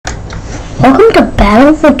Welcome to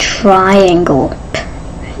Battle of the Triangle.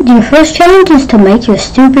 Your first challenge is to make your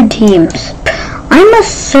stupid teams. I'm a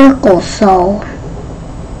circle,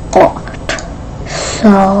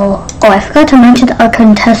 I forgot to mention our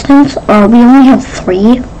contestants. We only have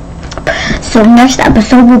 3. So next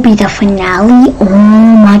episode will be the finale.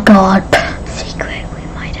 Oh my god. Secret, we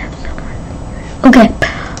might have someone. Okay.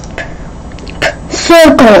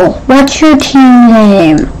 Circle, what's your team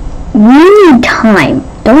name? We need time.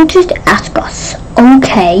 Don't just ask us.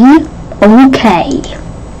 Okay.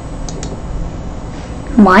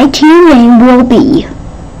 My team name will be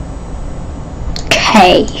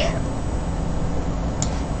K.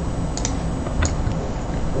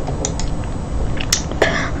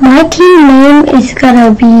 My team name is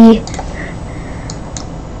gonna be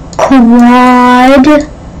Quad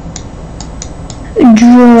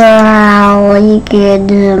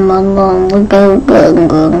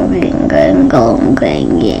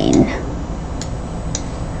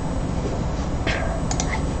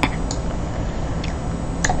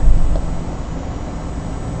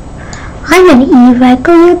I'm an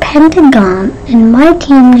irregular pentagon, and my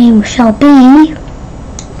team name shall be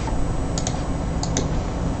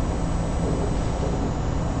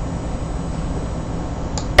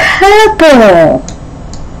Purple.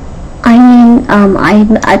 I'm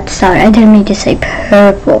sorry, I didn't mean to say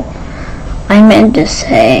purple. I meant to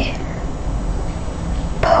say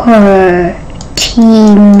per T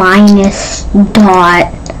minus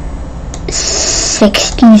dot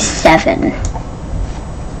 67.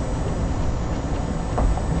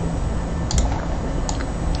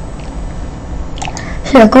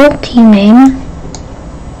 Circle, team name,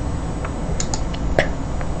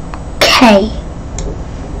 K.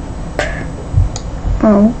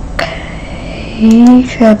 Okay,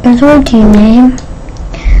 trapezoid team name.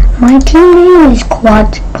 My team name is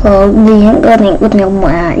Quad Clothing.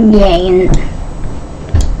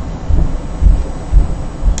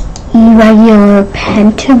 Irregular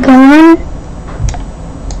pentagon.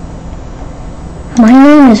 My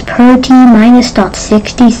name is per T minus dot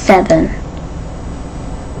 67.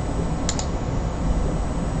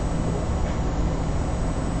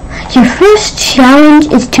 Your first challenge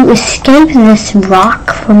is to escape this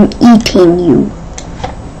rock from eating you.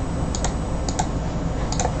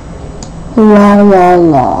 La la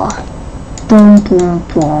la. Boom boom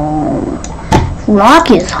boom.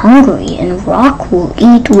 Rock is hungry and Rock will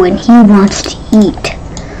eat when he wants to eat.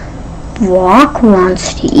 Rock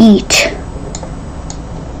wants to eat.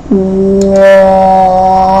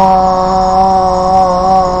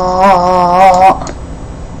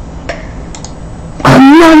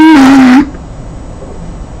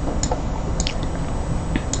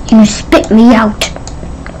 You spit me out.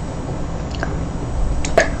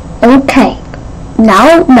 Okay,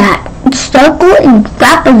 now that Circle and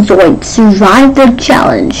Trapezoid survive the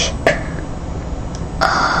challenge,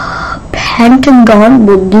 Pentagon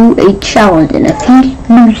will do a challenge, and if he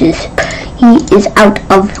loses, he is out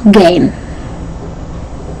of the game.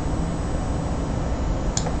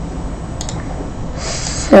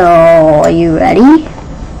 So, are you ready?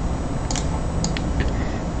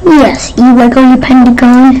 Yes, irregular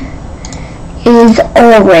pentagon is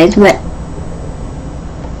always ready.